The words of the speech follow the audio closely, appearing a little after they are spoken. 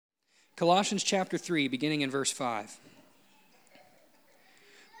Colossians chapter 3, beginning in verse 5.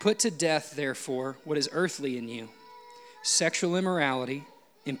 Put to death, therefore, what is earthly in you: sexual immorality,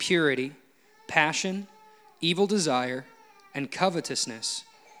 impurity, passion, evil desire, and covetousness,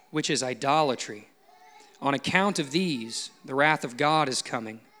 which is idolatry. On account of these, the wrath of God is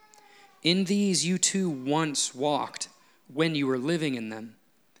coming. In these you too once walked when you were living in them.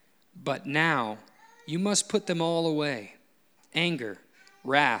 But now you must put them all away: anger,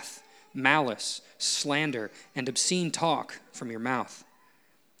 wrath, malice, slander, and obscene talk from your mouth.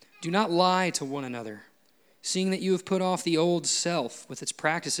 Do not lie to one another, seeing that you have put off the old self with its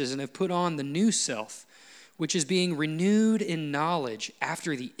practices and have put on the new self, which is being renewed in knowledge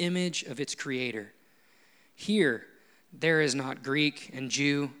after the image of its creator. Here there is not Greek and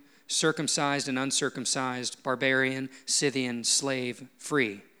Jew, circumcised and uncircumcised, barbarian, Scythian, slave,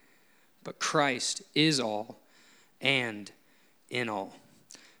 free, but Christ is all and in all.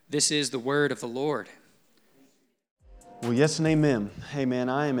 This is the word of the Lord. Well, yes and amen. Hey, man,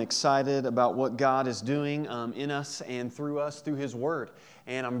 I am excited about what God is doing in us and through us through His Word.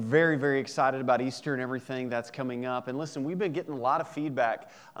 And I'm very, very excited about Easter and everything that's coming up. And listen, we've been getting a lot of feedback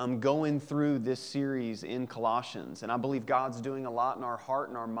going through this series in Colossians. And I believe God's doing a lot in our heart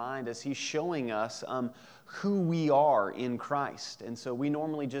and our mind as He's showing us who we are in Christ. And so we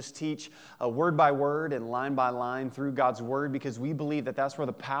normally just teach word by word and line by line through God's Word because we believe that that's where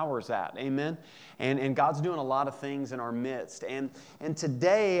the power's at. Amen? And God's doing a lot of things in our midst. And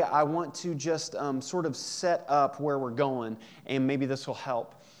today I want to just sort of set up where we're going, and maybe this will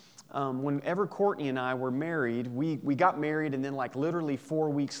help. Whenever Courtney and I were married, we got married, and then like literally 4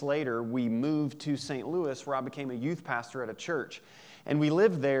 weeks later, we moved to St. Louis, where I became a youth pastor at a church. And we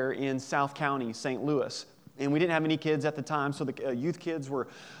lived there in South County, St. Louis. And we didn't have any kids at the time, so the youth kids were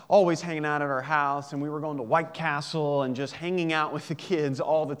always hanging out at our house, and we were going to White Castle and just hanging out with the kids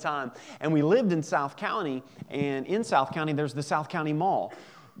all the time. And we lived in South County, and in South County, there's the South County Mall.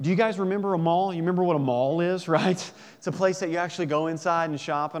 Do you guys remember a mall? You remember what a mall is, right? It's a place that you actually go inside and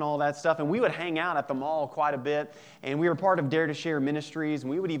shop and all that stuff. And we would hang out at the mall quite a bit. And we were part of Dare to Share Ministries. And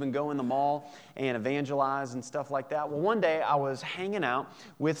we would even go in the mall and evangelize and stuff like that. Well, one day I was hanging out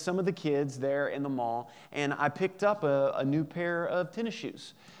with some of the kids there in the mall. And I picked up a new pair of tennis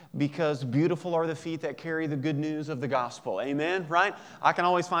shoes. Because beautiful are the feet that carry the good news of the gospel. Amen, right? I can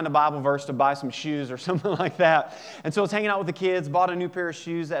always find a Bible verse to buy some shoes or something like that. And so I was hanging out with the kids, bought a new pair of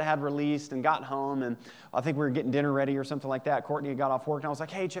shoes that had released, and got home. And I think we were getting dinner ready or something like that. Courtney had got off work, and I was like,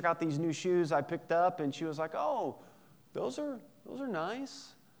 hey, check out these new shoes I picked up. And she was like, oh, those are nice.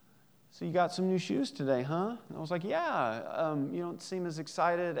 So you got some new shoes today, huh? And I was like, yeah. You don't seem as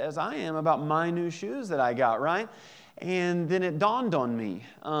excited as I am about my new shoes that I got, right? And then it dawned on me,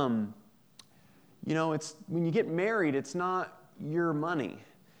 it's when you get married, it's not your money.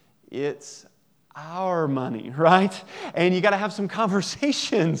 It's our money, right? And you got to have some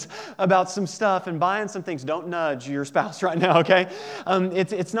conversations about some stuff and buying some things. Don't nudge your spouse right now, okay?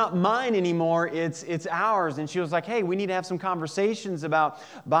 It's not mine anymore. It's ours. And she was like, hey, we need to have some conversations about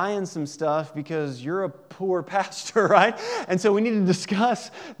buying some stuff because you're a poor pastor, right? And so we need to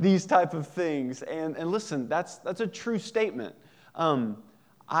discuss these type of things. And listen, that's a true statement.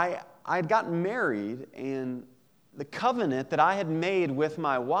 I had gotten married, and the covenant that I had made with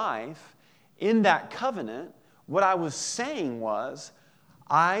my wife, in that covenant, what I was saying was,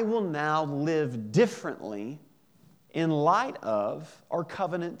 I will now live differently in light of our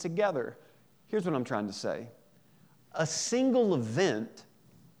covenant together. Here's what I'm trying to say. A single event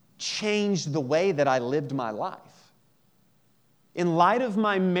changed the way that I lived my life. In light of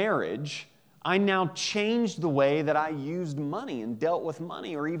my marriage, I now changed the way that I used money and dealt with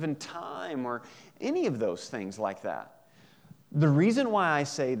money or even time or any of those things like that. The reason why I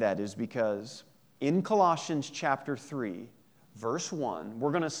say that is because in Colossians chapter 3, verse 1,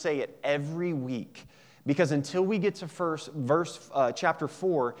 we're going to say it every week because until we get to chapter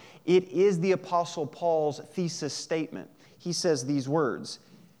 4, it is the Apostle Paul's thesis statement. He says these words,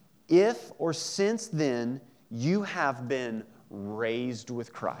 if or since then you have been raised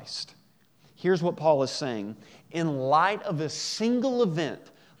with Christ. Here's what Paul is saying. In light of a single event,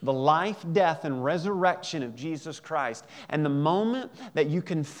 the life, death, and resurrection of Jesus Christ, and the moment that you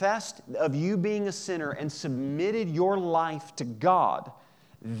confessed of you being a sinner and submitted your life to God,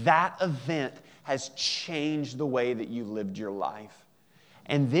 that event has changed the way that you lived your life.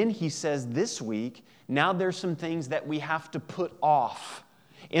 And then he says this week, now there's some things that we have to put off.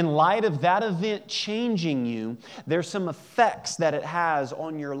 In light of that event changing you, there's some effects that it has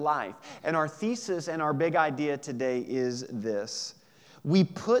on your life. And our thesis and our big idea today is this. We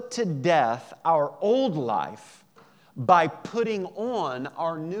put to death our old life by putting on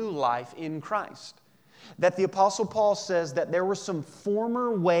our new life in Christ. That the Apostle Paul says that there were some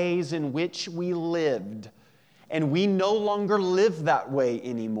former ways in which we lived, and we no longer live that way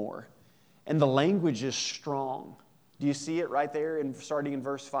anymore. And the language is strong. Do you see it right there starting in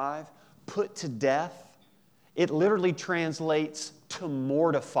verse 5? Put to death. It literally translates to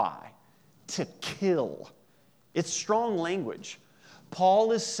mortify, to kill. It's strong language.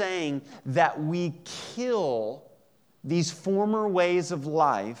 Paul is saying that we kill these former ways of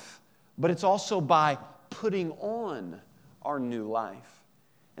life, but it's also by putting on our new life.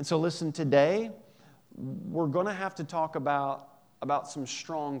 And so listen, today we're going to have to talk about some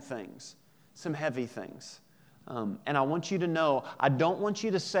strong things, some heavy things. And I want you to know, I don't want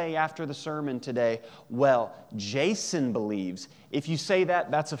you to say after the sermon today, well, Jason believes. If you say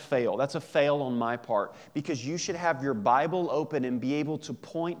that, that's a fail. That's a fail on my part. Because you should have your Bible open and be able to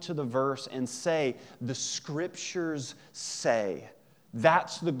point to the verse and say, the Scriptures say.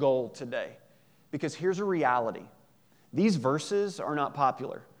 That's the goal today. Because here's a reality. These verses are not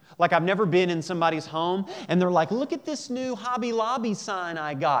popular. Like, I've never been in somebody's home and they're like, look at this new Hobby Lobby sign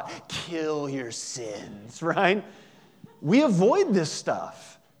I got. Kill your sins, right? We avoid this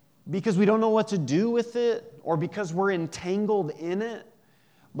stuff because we don't know what to do with it or because we're entangled in it.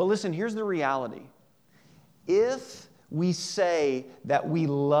 But listen, here's the reality. If we say that we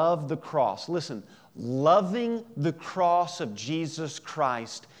love the cross, listen, loving the cross of Jesus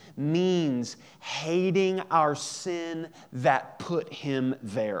Christ means hating our sin that put Him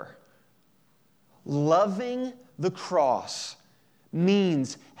there. Loving the cross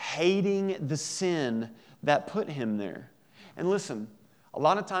means hating the sin that put Him there. And listen, a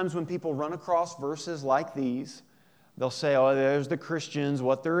lot of times when people run across verses like these, they'll say, oh, there's the Christians,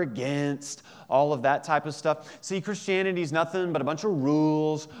 what they're against, all of that type of stuff. See, Christianity is nothing but a bunch of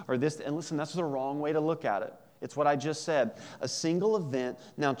rules or this. And listen, that's the wrong way to look at it. It's what I just said. A single event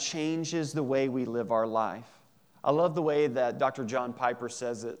now changes the way we live our life. I love the way that Dr. John Piper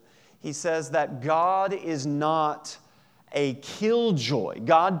says it. He says that God is not a killjoy.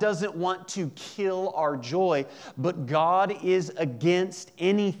 God doesn't want to kill our joy, but God is against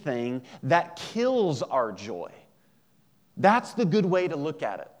anything that kills our joy. That's the good way to look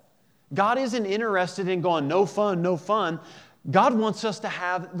at it. God isn't interested in going, no fun, no fun. God wants us to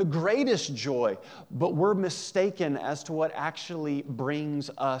have the greatest joy, but we're mistaken as to what actually brings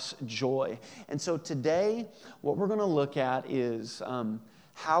us joy. And so today, what we're going to look at is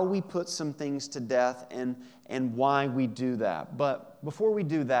how we put some things to death and why we do that. But before we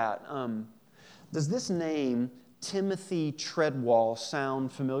do that, does this name, Timothy Treadwell,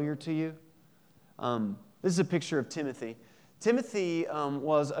 sound familiar to you? This is a picture of Timothy. Timothy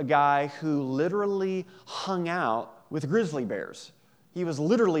was a guy who literally hung out with grizzly bears. He was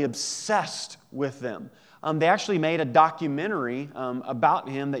literally obsessed with them. They actually made a documentary about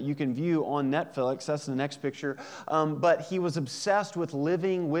him that you can view on Netflix. That's the next picture. But he was obsessed with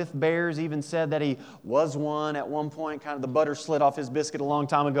living with bears, even said that he was one at one point. Kind of the butter slid off his biscuit a long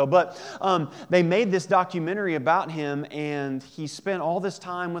time ago. But they made this documentary about him, and he spent all this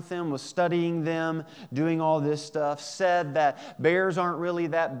time with them, was studying them, doing all this stuff, said that bears aren't really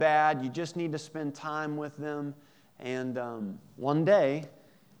that bad. You just need to spend time with them. And one day,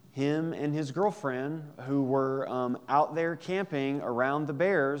 him and his girlfriend, who were out there camping around the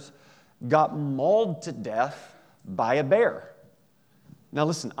bears, got mauled to death by a bear. Now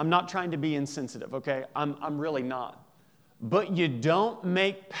listen, I'm not trying to be insensitive, okay? I'm really not. But you don't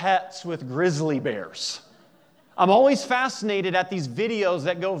make pets with grizzly bears. I'm always fascinated at these videos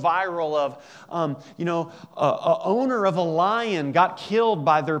that go viral of, an owner of a lion got killed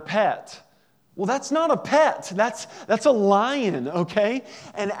by their pet. Well, that's not a pet. That's a lion, okay?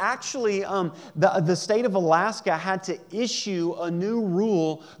 And actually, the state of Alaska had to issue a new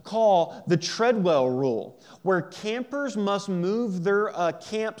rule called the Treadwell Rule, where campers must move their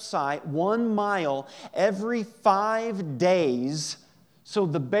campsite 1 mile every 5 days so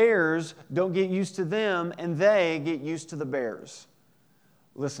the bears don't get used to them and they get used to the bears.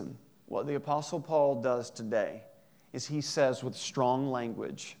 Listen, what the Apostle Paul does today is he says with strong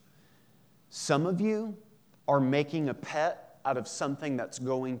language, some of you are making a pet out of something that's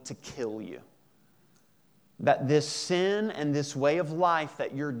going to kill you. That this sin and this way of life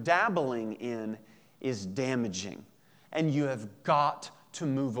that you're dabbling in is damaging. And you have got to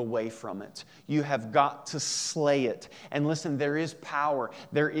move away from it. You have got to slay it. And listen, there is power.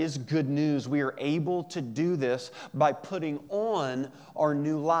 There is good news. We are able to do this by putting on our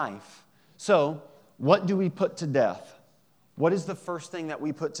new life. So, what do we put to death? What is the first thing that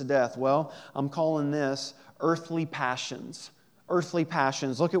we put to death? Well, I'm calling this earthly passions. earthly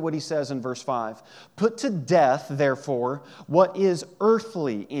passions. Look at what he says in verse 5. Put to death, therefore, what is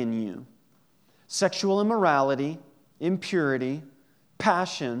earthly in you: sexual immorality, impurity,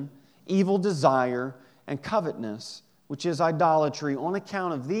 passion, evil desire, and covetousness, which is idolatry. On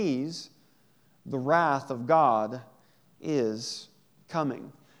account of these, the wrath of God is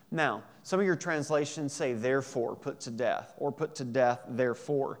coming. Now, some of your translations say, therefore, put to death, or put to death,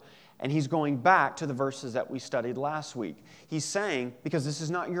 therefore. And he's going back to the verses that we studied last week. He's saying, because this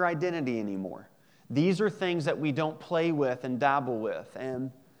is not your identity anymore. These are things that we don't play with and dabble with. And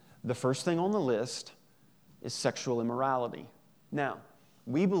the first thing on the list is sexual immorality. Now,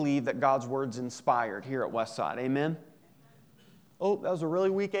 we believe that God's Word's inspired here at Westside. Amen? Oh, that was a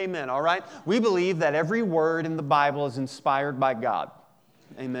really weak amen, all right? We believe that every word in the Bible is inspired by God.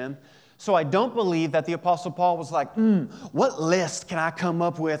 Amen? So I don't believe that the Apostle Paul was like, what list can I come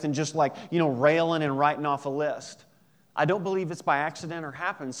up with, and just like, railing and writing off a list. I don't believe it's by accident or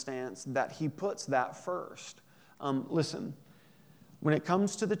happenstance that he puts that first. Listen, when it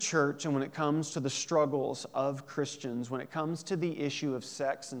comes to the church and when it comes to the struggles of Christians, when it comes to the issue of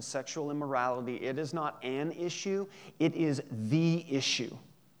sex and sexual immorality, it is not an issue, it is the issue.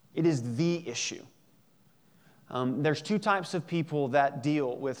 It is the issue. There's two types of people that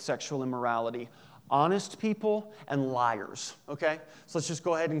deal with sexual immorality: honest people and liars, okay? So let's just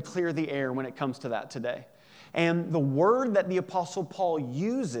go ahead and clear the air when it comes to that today. And the word that the Apostle Paul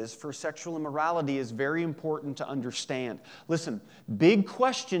uses for sexual immorality is very important to understand. Listen, big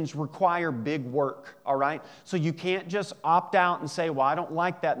questions require big work, all right? So you can't just opt out and say, well, I don't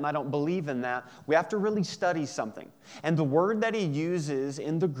like that and I don't believe in that. We have to really study something. And the word that he uses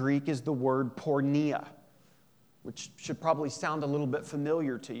in the Greek is the word porneia, which should probably sound a little bit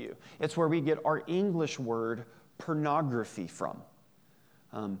familiar to you. It's where we get our English word pornography from.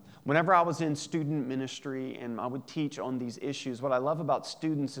 Whenever I was in student ministry and I would teach on these issues, what I love about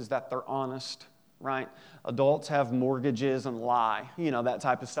students is that they're honest, right? Adults have mortgages and lie, that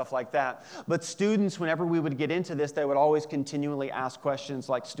type of stuff like that. But students, whenever we would get into this, they would always continually ask questions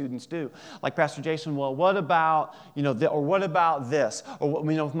like students do. Like Pastor Jason, well, what about, or what about this? Or,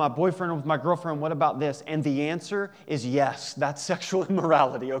 with my boyfriend or with my girlfriend, what about this? And the answer is yes, that's sexual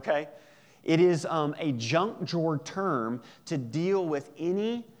immorality, okay? It is a junk drawer term to deal with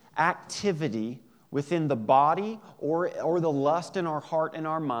any activity within the body or the lust in our heart and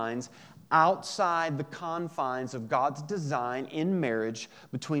our minds outside the confines of God's design in marriage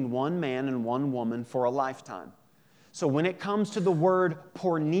between one man and one woman for a lifetime. So when it comes to the word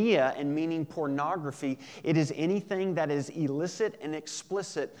porneia and meaning pornography, it is anything that is illicit and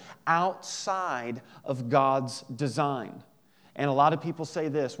explicit outside of God's design. And a lot of people say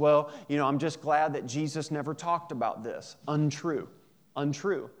this, well, I'm just glad that Jesus never talked about this. Untrue.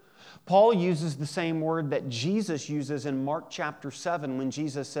 Paul uses the same word that Jesus uses in Mark chapter 7 when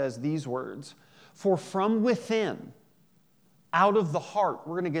Jesus says these words, for from within, out of the heart,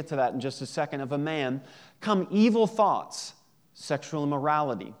 we're going to get to that in just a second, of a man, come evil thoughts, sexual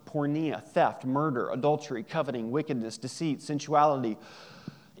immorality, porneia, theft, murder, adultery, coveting, wickedness, deceit, sensuality,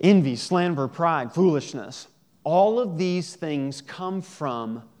 envy, slander, pride, foolishness. All of these things come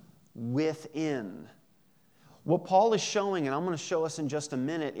from within. What Paul is showing, and I'm going to show us in just a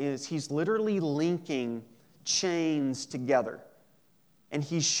minute, is he's literally linking chains together. And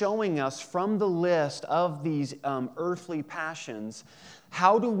he's showing us from the list of these earthly passions,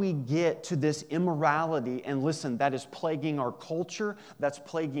 how do we get to this immorality? And listen, that is plaguing our culture, that's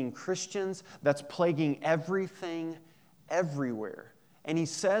plaguing Christians, that's plaguing everything, everywhere. And he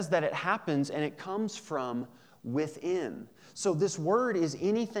says that it happens and it comes from within. So this word is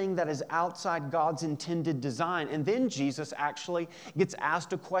anything that is outside God's intended design. And then Jesus actually gets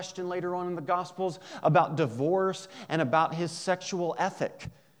asked a question later on in the Gospels about divorce and about his sexual ethic.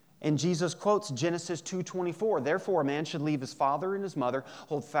 And Jesus quotes Genesis 2:24, therefore a man should leave his father and his mother,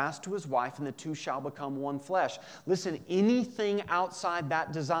 hold fast to his wife, and the two shall become one flesh. Listen, anything outside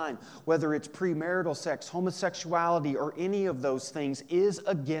that design, whether it's premarital sex, homosexuality, or any of those things, is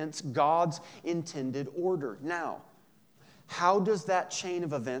against God's intended order. Now, how does that chain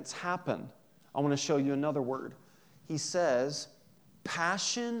of events happen? I want to show you another word. He says,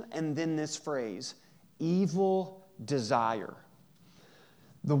 passion, and then this phrase, evil desire.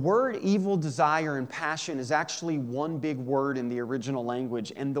 The word evil desire and passion is actually one big word in the original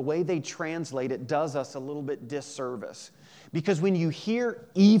language, and the way they translate it does us a little bit disservice. Because when you hear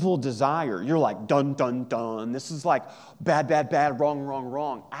evil desire, you're like, dun, dun, dun. This is like bad, bad, bad, wrong, wrong,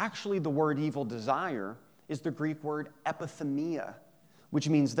 wrong. Actually, the word evil desire is the Greek word epithemia, which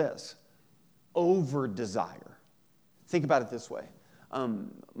means this, over desire. Think about it this way.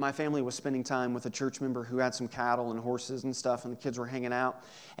 my family was spending time with a church member who had some cattle and horses and stuff, and the kids were hanging out.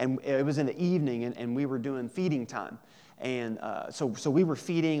 And it was in the evening, and we were doing feeding time. And so we were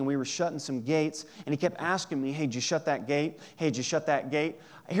feeding, and we were shutting some gates. And he kept asking me, hey, did you shut that gate? Hey, did you shut that gate?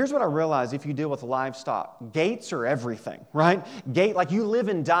 Here's what I realized if you deal with livestock. Gates are everything, right? Gate, like you live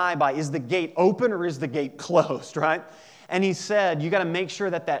and die by, is the gate open or is the gate closed, right? And he said, you got to make sure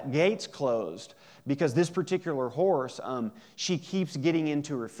that that gate's closed because this particular horse, she keeps getting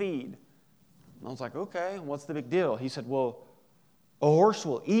into her feed. And I was like, okay, what's the big deal? He said, well, a horse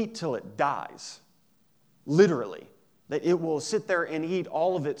will eat till it dies, literally. That it will sit there and eat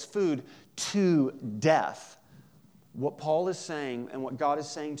all of its food to death. What Paul is saying and what God is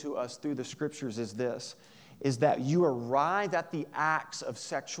saying to us through the Scriptures is this, is that you arrive at the acts of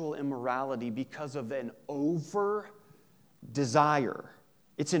sexual immorality because of an over-desire.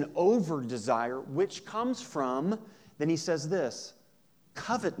 It's an over-desire which comes from, then he says this,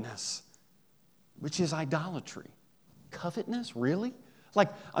 covetousness, which is idolatry. Covetousness? Really? Like,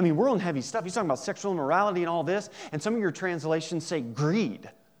 I mean, we're on heavy stuff. He's talking about sexual immorality and all this, and some of your translations say greed.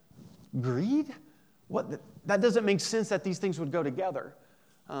 Greed? What? That doesn't make sense that these things would go together.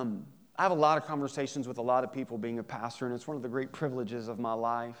 I have a lot of conversations with a lot of people being a pastor, and it's one of the great privileges of my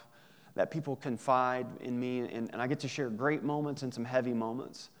life that people confide in me, and I get to share great moments and some heavy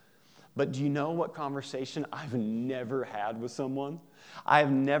moments. But do you know what conversation I've never had with someone? I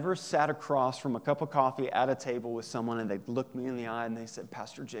have never sat across from a cup of coffee at a table with someone and they looked me in the eye and they said,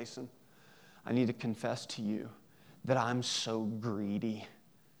 Pastor Jason, I need to confess to you that I'm so greedy.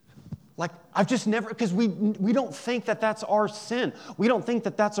 Like, I've just never, because we don't think that that's our sin. We don't think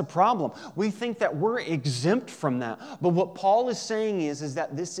that that's a problem. We think that we're exempt from that. But what Paul is saying is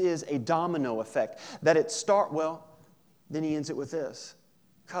that this is a domino effect. That then he ends it with this.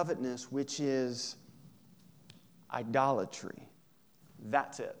 Covetousness, which is idolatry.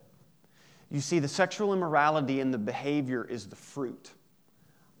 That's it. You see, the sexual immorality in the behavior is the fruit.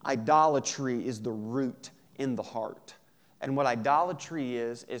 Idolatry is the root in the heart. And what idolatry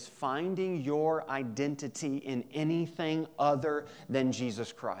is finding your identity in anything other than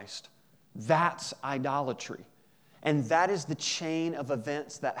Jesus Christ. That's idolatry. And that is the chain of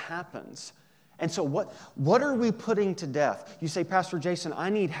events that happens. And so what are we putting to death? You say, Pastor Jason,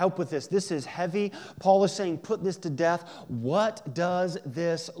 I need help with this. This is heavy. Paul is saying, put this to death. What does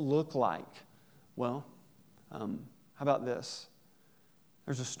this look like? Well, how about this?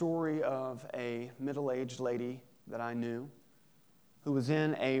 There's a story of a middle-aged lady that I knew who was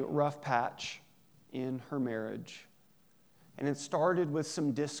in a rough patch in her marriage. And it started with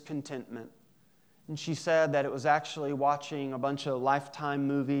some discontentment. And she said that it was actually watching a bunch of Lifetime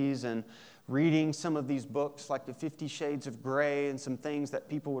movies and reading some of these books like the 50 Shades of Grey and some things that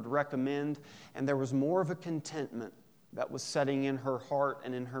people would recommend. And there was more of a contentment that was setting in her heart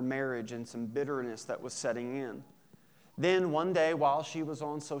and in her marriage and some bitterness that was setting in. Then one day while she was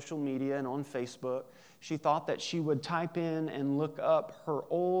on social media and on Facebook, she thought that she would type in and look up her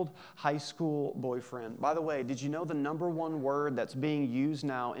old high school boyfriend. By the way, did you know the number one word that's being used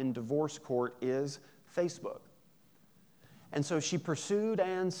now in divorce court is Facebook? And so she pursued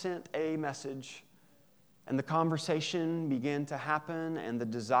and sent a message. And the conversation began to happen, and the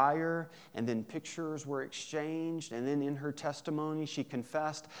desire, and then pictures were exchanged. And then in her testimony, she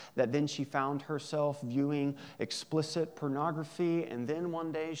confessed that then she found herself viewing explicit pornography. And then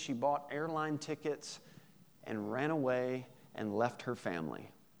one day she bought airline tickets and ran away and left her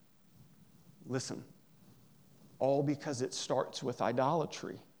family. Listen, all because it starts with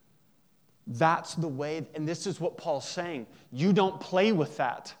idolatry. That's the way, and this is what Paul's saying. You don't play with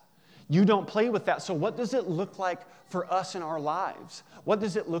that. You don't play with that. So what does it look like for us in our lives? What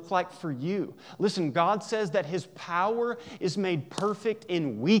does it look like for you? Listen, God says that His power is made perfect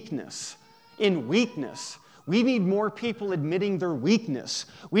in weakness. In weakness. We need more people admitting their weakness.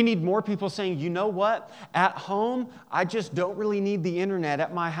 We need more people saying, you know what? At home, I just don't really need the internet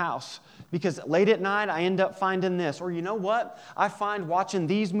at my house. Because late at night, I end up finding this. Or you know what? I find watching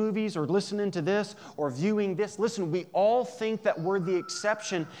these movies or listening to this or viewing this. Listen, we all think that we're the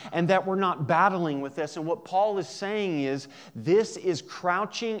exception and that we're not battling with this. And what Paul is saying is, this is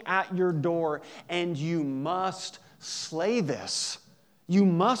crouching at your door and you must slay this. You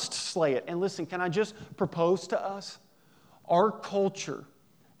must slay it. And listen, can I just propose to us? Our culture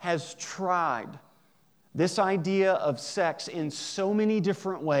has tried this idea of sex in so many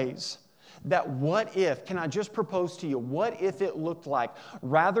different ways that what if, can I just propose to you, what if it looked like,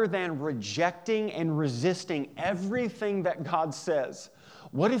 rather than rejecting and resisting everything that God says,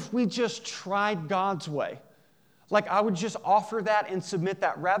 what if we just tried God's way? Like I would just offer that and submit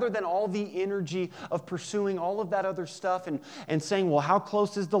that rather than all the energy of pursuing all of that other stuff and saying, well, how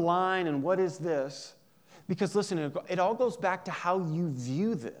close is the line and what is this? Because listen, it all goes back to how you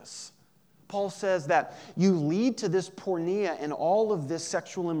view this. Paul says that you lead to this porneia and all of this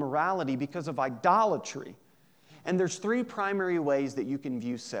sexual immorality because of idolatry. And there's three primary ways that you can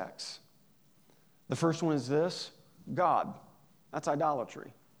view sex. The first one is this: God. That's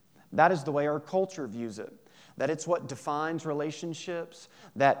idolatry. That is the way our culture views it. That it's what defines relationships,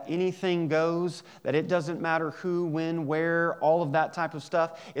 that anything goes, that it doesn't matter who, when, where, all of that type of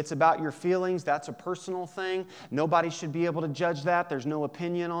stuff. It's about your feelings. That's a personal thing. Nobody should be able to judge that. There's no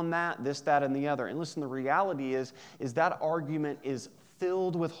opinion on that, this, that, and the other. And listen, the reality is that argument is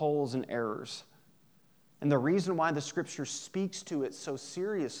filled with holes and errors. And the reason why the Scripture speaks to it so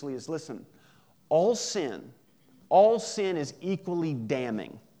seriously is, listen, all sin is equally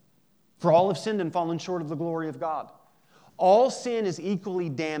damning. For all have sinned and fallen short of the glory of God. All sin is equally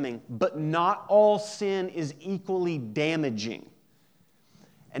damning, but not all sin is equally damaging.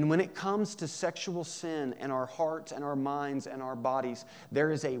 And when it comes to sexual sin and our hearts and our minds and our bodies,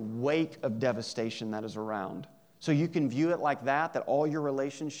 there is a wake of devastation that is around. So you can view it like that all your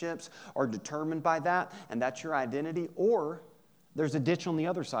relationships are determined by that, and that's your identity, or there's a ditch on the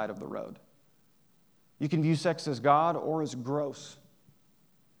other side of the road. You can view sex as God or as gross.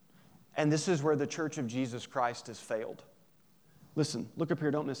 And this is where the Church of Jesus Christ has failed. Listen, look up here,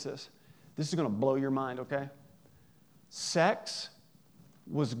 don't miss this. This is going to blow your mind, okay? Sex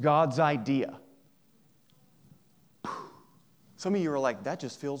was God's idea. Some of you are like, that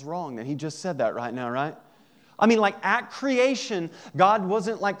just feels wrong. And he just said that right now, right? I mean, like at creation, God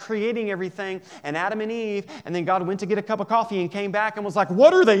wasn't like creating everything and Adam and Eve, and then God went to get a cup of coffee and came back and was like,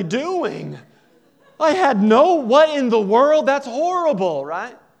 what are they doing? I had what in the world? That's horrible,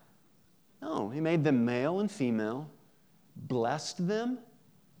 right? No, he made them male and female, blessed them,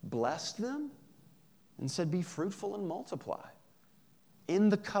 and said, be fruitful and multiply in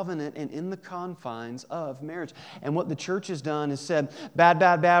the covenant and in the confines of marriage. And what the church has done is said, bad,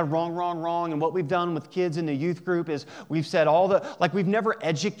 bad, bad, wrong, wrong, wrong. And what we've done with kids in the youth group is we've said we've never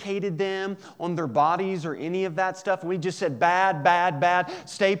educated them on their bodies or any of that stuff. And we just said bad, bad, bad,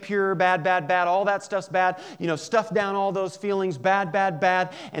 stay pure, bad, bad, bad, all that stuff's bad. Stuff down all those feelings, bad, bad,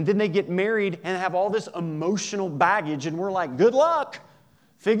 bad. And then they get married and have all this emotional baggage. And we're like, good luck,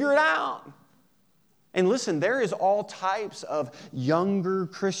 figure it out. And listen, there is all types of younger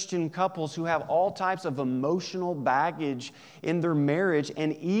Christian couples who have all types of emotional baggage in their marriage.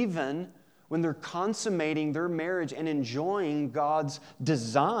 And even when they're consummating their marriage and enjoying God's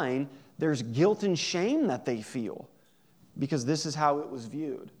design, there's guilt and shame that they feel because this is how it was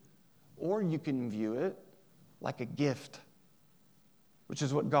viewed. Or you can view it like a gift, which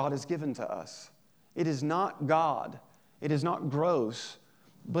is what God has given to us. It is not God. It is not gross.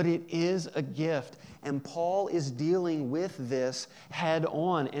 But it is a gift. And Paul is dealing with this head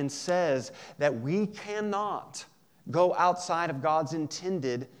on and says that we cannot go outside of God's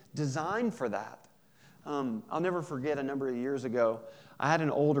intended design for that. I'll never forget a number of years ago, I had an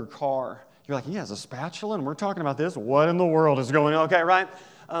older car. You're like, he has a spatula and we're talking about this? What in the world is going on? Okay, right?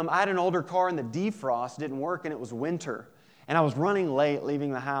 I had an older car and the defrost didn't work and it was winter. And I was running late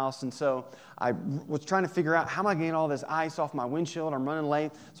leaving the house, and so I was trying to figure out how am I getting all this ice off my windshield. I'm running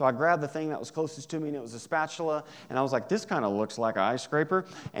late. So I grabbed the thing that was closest to me, and it was a spatula. And I was like, this kind of looks like an ice scraper.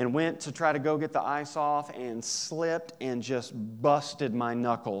 And went to try to go get the ice off and slipped and just busted my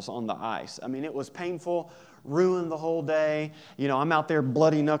knuckles on the ice. I mean, it was painful, ruined the whole day. I'm out there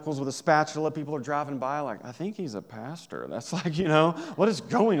bloody knuckles with a spatula. People are driving by like, I think he's a pastor. That's like, what is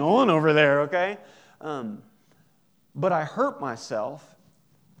going on over there, okay? But I hurt myself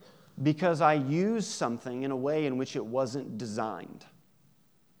because I used something in a way in which it wasn't designed.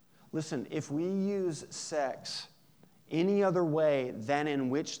 Listen, if we use sex any other way than in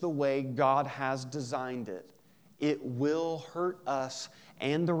which the way God has designed it, it will hurt us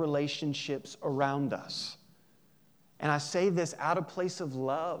and the relationships around us. And I say this out of place of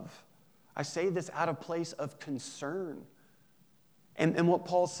love. I say this out of place of concern. And what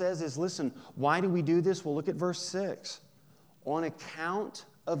Paul says is, listen, why do we do this? Well, look at verse 6. On account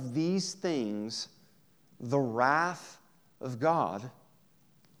of these things, the wrath of God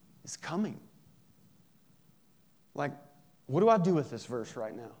is coming. Like, what do I do with this verse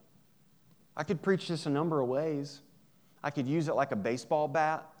right now? I could preach this a number of ways. I could use it like a baseball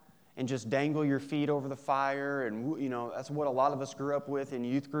bat and just dangle your feet over the fire. And, that's what a lot of us grew up with in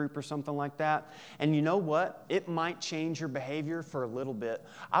youth group or something like that. And you know what? It might change your behavior for a little bit.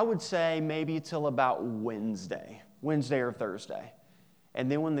 I would say maybe till about Wednesday or Thursday. And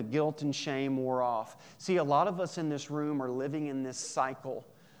then when the guilt and shame wore off. See, a lot of us in this room are living in this cycle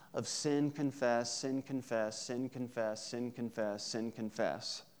of sin, confess, sin, confess, sin, confess, sin, confess, sin,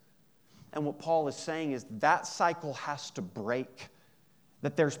 confess. And what Paul is saying is that cycle has to break.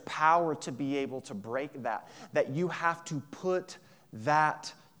 That there's power to be able to break that. That you have to put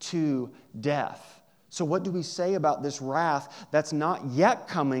that to death. So what do we say about this wrath that's not yet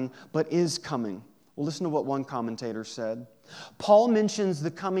coming, but is coming? Well, listen to what one commentator said. Paul mentions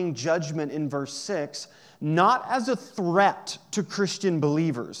the coming judgment in verse 6 not as a threat to Christian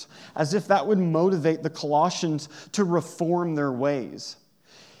believers, as if that would motivate the Colossians to reform their ways.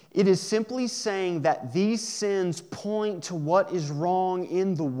 It is simply saying that these sins point to what is wrong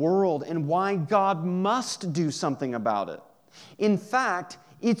in the world and why God must do something about it. In fact,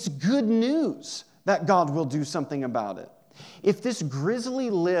 it's good news that God will do something about it. If this grisly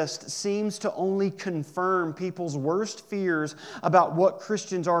list seems to only confirm people's worst fears about what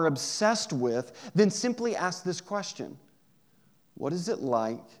Christians are obsessed with, then simply ask this question: what is it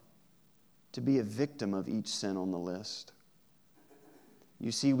like to be a victim of each sin on the list?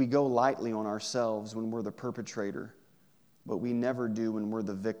 You see, we go lightly on ourselves when we're the perpetrator, but we never do when we're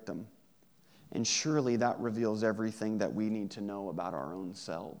the victim. And surely that reveals everything that we need to know about our own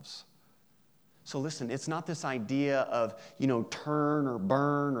selves. So listen, it's not this idea of, turn or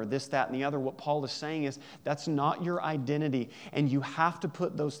burn or this, that, and the other. What Paul is saying is that's not your identity. And you have to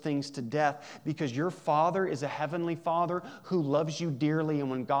put those things to death because your Father is a heavenly Father who loves you dearly.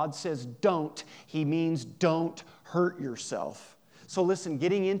 And when God says don't, He means don't hurt yourself. So listen,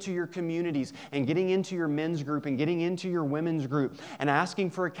 getting into your communities and getting into your men's group and getting into your women's group and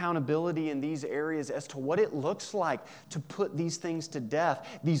asking for accountability in these areas as to what it looks like to put these things to death,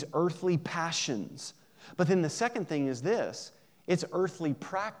 these earthly passions. But then the second thing is this: it's earthly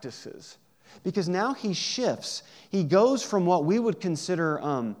practices. Because now he shifts. He goes from what we would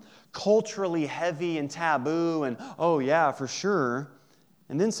consider culturally heavy and taboo and, oh yeah, for sure,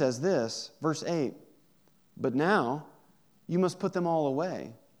 and then says this, verse 8, but now you must put them all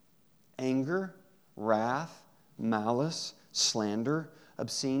away: anger, wrath, malice, slander,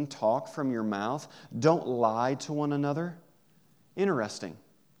 obscene talk from your mouth. Don't lie to one another. Interesting.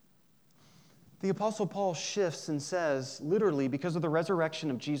 The Apostle Paul shifts and says, literally, because of the resurrection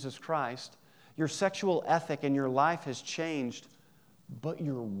of Jesus Christ, your sexual ethic and your life has changed, but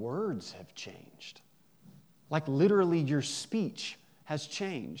your words have changed. Like literally your speech has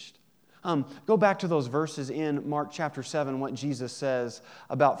changed. Go back to those verses in Mark chapter 7, what Jesus says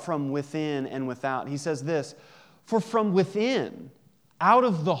about from within and without. He says this: for from within, out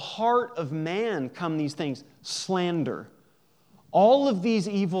of the heart of man come these things, slander. All of these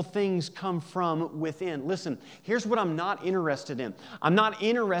evil things come from within. Listen, here's what I'm not interested in. I'm not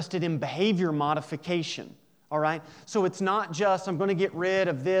interested in behavior modification. All right? So it's not just, I'm going to get rid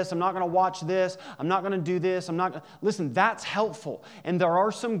of this, I'm not going to watch this, I'm not going to do this, Listen, that's helpful. And there are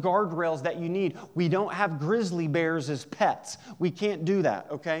some guardrails that you need. We don't have grizzly bears as pets. We can't do that,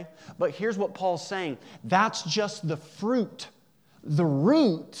 okay? But here's what Paul's saying. That's just the fruit. The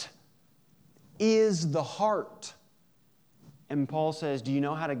root is the heart. And Paul says, do you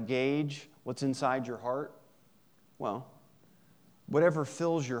know how to gauge what's inside your heart? Well, whatever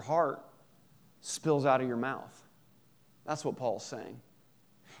fills your heart spills out of your mouth. That's what Paul's saying.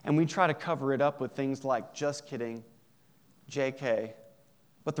 And we try to cover it up with things like just kidding, JK.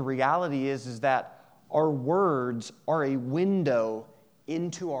 But the reality is that our words are a window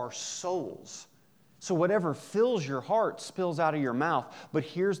into our souls. So whatever fills your heart spills out of your mouth. But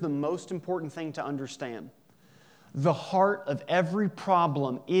here's the most important thing to understand. The heart of every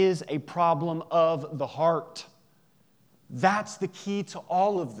problem is a problem of the heart. That's the key to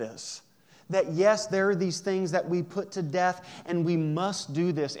all of this. That yes, there are these things that we put to death and we must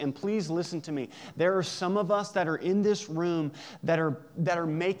do this. And please listen to me. There are some of us that are in this room that are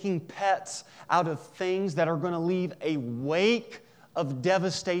making pets out of things that are going to leave a wake of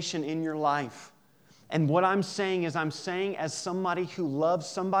devastation in your life. And what I'm saying is I'm saying as somebody who loves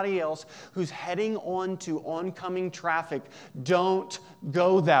somebody else who's heading on to oncoming traffic, don't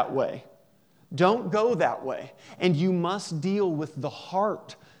go that way. Don't go that way. And you must deal with the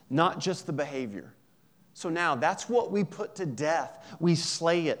heart, not just the behavior. So now, that's what we put to death. We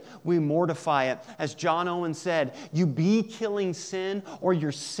slay it. We mortify it. As John Owen said, you be killing sin or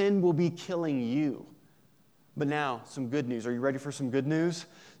your sin will be killing you. But now, some good news. Are you ready for some good news?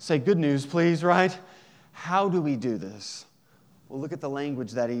 Say good news, please, right? How do we do this? Well, look at the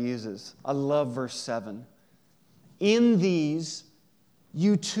language that he uses. I love verse 7. In these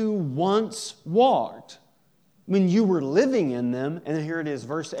you too once walked when you were living in them. And here it is,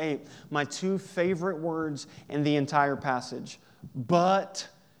 verse 8, my two favorite words in the entire passage. But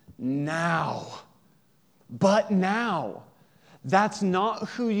now. But now. That's not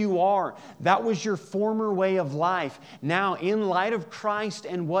who you are. That was your former way of life. Now, in light of Christ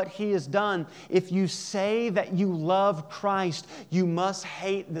and what He has done, if you say that you love Christ, you must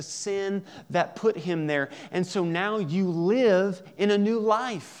hate the sin that put Him there. And so now you live in a new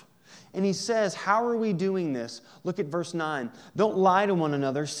life. And he says, how are we doing this? Look at verse 9. Don't lie to one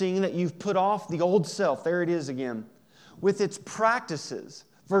another, seeing that you've put off the old self. There it is again. With its practices.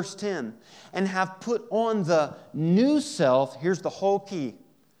 Verse 10, and have put on the new self, here's the whole key,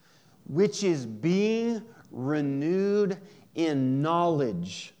 which is being renewed in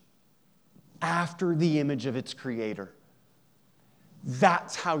knowledge after the image of its Creator.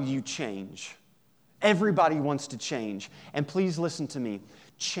 That's how you change. Everybody wants to change. And please listen to me.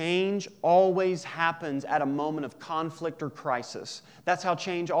 Change always happens at a moment of conflict or crisis. That's how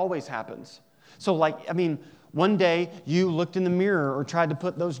change always happens. So one day you looked in the mirror or tried to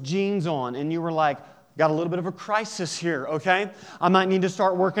put those jeans on and you were like, got a little bit of a crisis here, okay? I might need to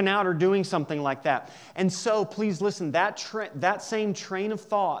start working out or doing something like that. And so please listen, that same train of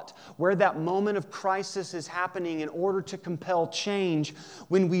thought where that moment of crisis is happening in order to compel change,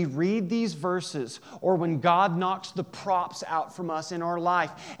 when we read these verses or when God knocks the props out from us in our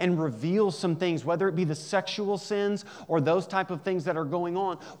life and reveals some things, whether it be the sexual sins or those type of things that are going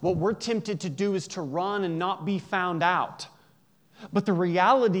on, what we're tempted to do is to run and not be found out. But the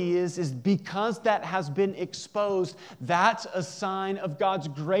reality is because that has been exposed, that's a sign of God's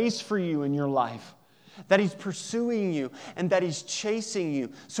grace for you in your life. That He's pursuing you and that He's chasing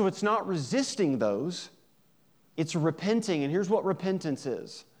you. So it's not resisting those, it's repenting. And here's what repentance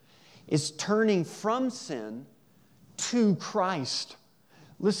is. It's turning from sin to Christ.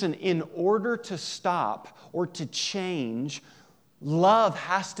 Listen, in order to stop or to change, love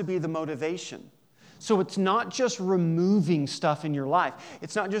has to be the motivation. So it's not just removing stuff in your life.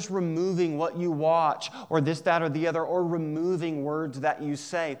 It's not just removing what you watch or this, that, or the other, or removing words that you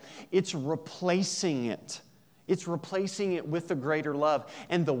say. It's replacing it. It's replacing it with the greater love.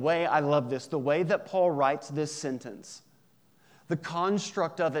 And the way, I love this, the way that Paul writes this sentence, the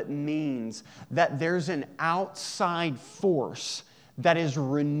construct of it means that there's an outside force that is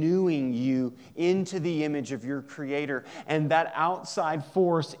renewing you into the image of your Creator. And that outside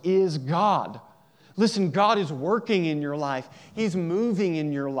force is God. Listen, God is working in your life. He's moving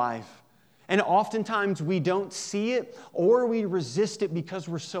in your life. And oftentimes we don't see it, or we resist it because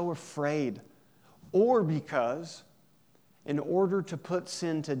we're so afraid. Or because in order to put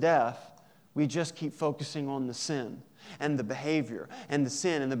sin to death, we just keep focusing on the sin and the behavior and the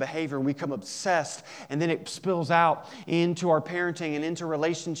sin and the behavior. And we become obsessed, and then it spills out into our parenting and into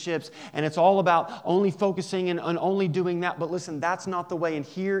relationships. And it's all about only focusing and only doing that. But listen, that's not the way. And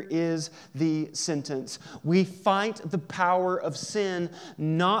here is the sentence. We fight the power of sin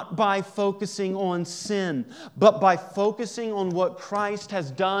not by focusing on sin, but by focusing on what Christ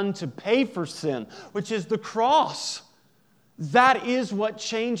has done to pay for sin, which is the cross. That is what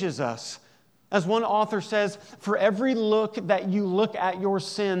changes us. As one author says, for every look that you look at your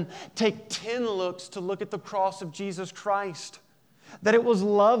sin, take 10 looks to look at the cross of Jesus Christ. That it was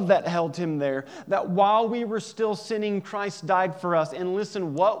love that held Him there. That while we were still sinning, Christ died for us. And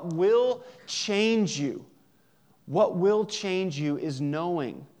listen, what will change you? What will change you is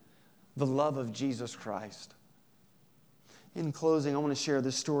knowing the love of Jesus Christ. In closing, I want to share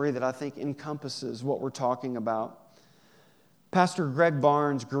this story that I think encompasses what we're talking about. Pastor Greg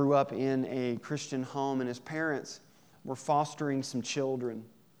Barnes grew up in a Christian home, and his parents were fostering some children.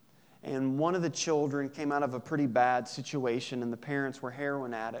 And one of the children came out of a pretty bad situation, and the parents were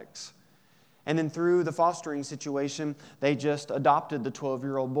heroin addicts. And then through the fostering situation, they just adopted the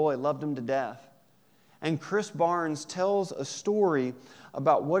 12-year-old boy, loved him to death. And Chris Barnes tells a story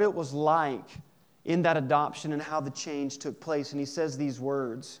about what it was like in that adoption and how the change took place. And he says these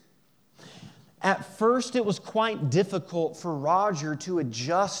words. At first, it was quite difficult for Roger to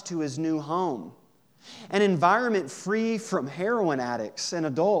adjust to his new home. An environment free from heroin addicts and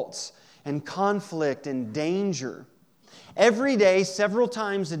adults and conflict and danger. Every day, several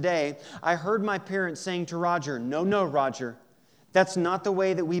times a day, I heard my parents saying to Roger, No, Roger, that's not the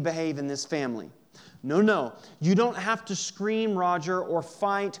way that we behave in this family. No, you don't have to scream, Roger, or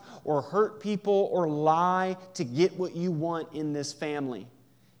fight or hurt people or lie to get what you want in this family.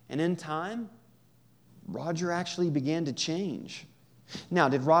 And in time, Roger actually began to change. Now,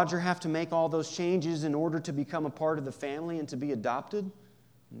 did Roger have to make all those changes in order to become a part of the family and to be adopted?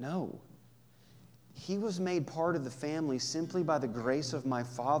 No. He was made part of the family simply by the grace of my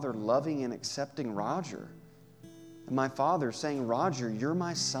father loving and accepting Roger. And my father saying, Roger, you're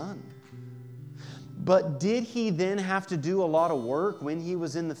my son. But did he then have to do a lot of work when he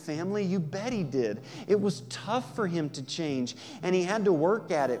was in the family? You bet he did. It was tough for him to change, and he had to work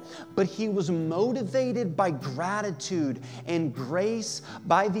at it. But he was motivated by gratitude and grace,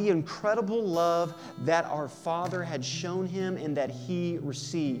 by the incredible love that our Father had shown him and that he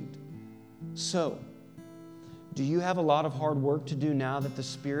received. So, do you have a lot of hard work to do now that the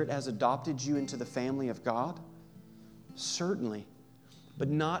Spirit has adopted you into the family of God? Certainly. But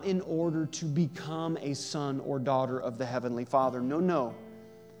not in order to become a son or daughter of the Heavenly Father. No.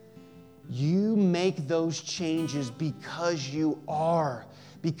 You make those changes because you are,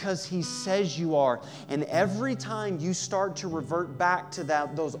 because He says you are. And every time you start to revert back to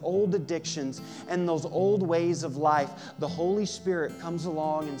those old addictions and those old ways of life, the Holy Spirit comes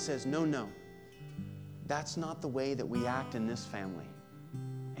along and says, no, that's not the way that we act in this family.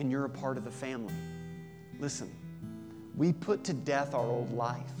 And you're a part of the family. Listen. We put to death our old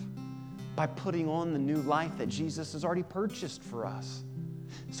life by putting on the new life that Jesus has already purchased for us.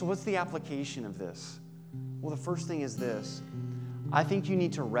 So what's the application of this? Well, the first thing is this. I think you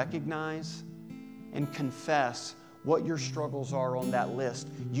need to recognize and confess what your struggles are on that list.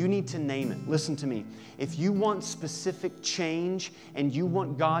 You need to name it. Listen to me. If you want specific change and you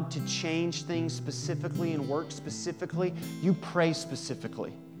want God to change things specifically and work specifically, you pray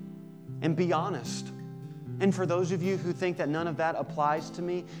specifically and be honest. And for those of you who think that none of that applies to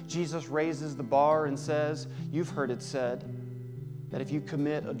me, Jesus raises the bar and says, you've heard it said, that if you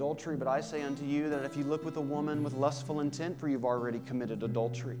commit adultery, but I say unto you that if you look with a woman with lustful intent, for you've already committed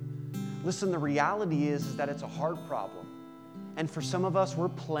adultery. Listen, the reality is that it's a hard problem. And for some of us, we're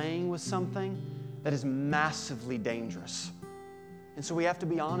playing with something that is massively dangerous. And so we have to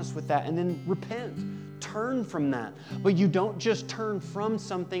be honest with that and then repent. Turn from that. But you don't just turn from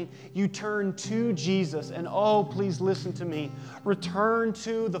something, you turn to Jesus. And oh, please listen to me. Return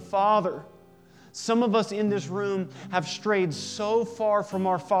to the Father. Some of us in this room have strayed so far from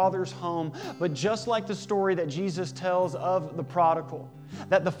our Father's home, but just like the story that Jesus tells of the prodigal,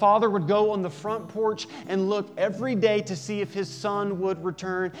 that the father would go on the front porch and look every day to see if his son would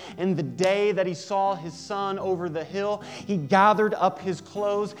return. And the day that he saw his son over the hill, he gathered up his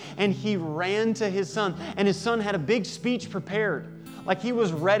clothes and he ran to his son. And his son had a big speech prepared. Like he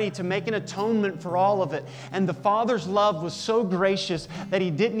was ready to make an atonement for all of it. And the father's love was so gracious that he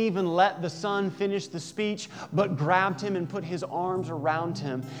didn't even let the son finish the speech, but grabbed him and put his arms around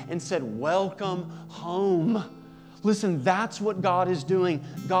him and said, "Welcome home." Listen, that's what God is doing.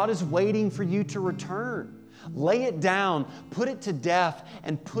 God is waiting for you to return. Lay it down, put it to death,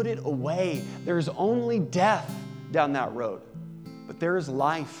 and put it away. There is only death down that road, but there is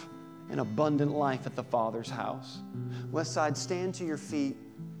life, an abundant life at the Father's house. Westside, stand to your feet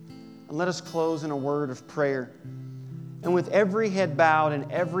and let us close in a word of prayer. And with every head bowed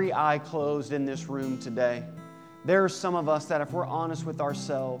and every eye closed in this room today, there are some of us that if we're honest with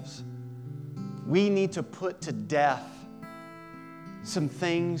ourselves, we need to put to death some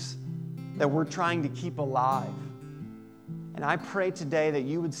things that we're trying to keep alive. And I pray today that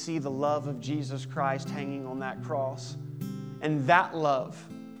you would see the love of Jesus Christ hanging on that cross. And that love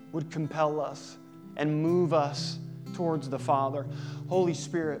would compel us and move us towards the Father. Holy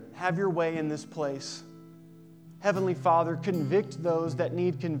Spirit, have your way in this place. Heavenly Father, convict those that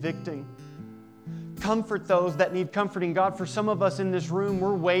need convicting. Comfort those that need comforting. God, for some of us in this room,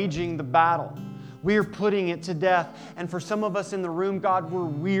 we're waging the battle. We are putting it to death. And for some of us in the room, God, we're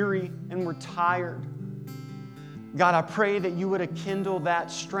weary and we're tired. God, I pray that you would kindle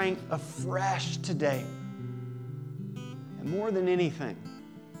that strength afresh today. And more than anything,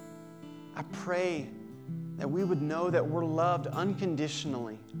 I pray that we would know that we're loved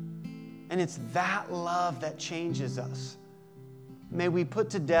unconditionally. And it's that love that changes us. May we put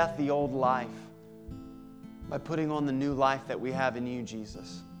to death the old life by putting on the new life that we have in you,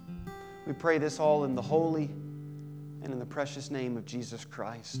 Jesus. We pray this all in the holy and in the precious name of Jesus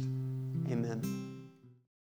Christ. Amen.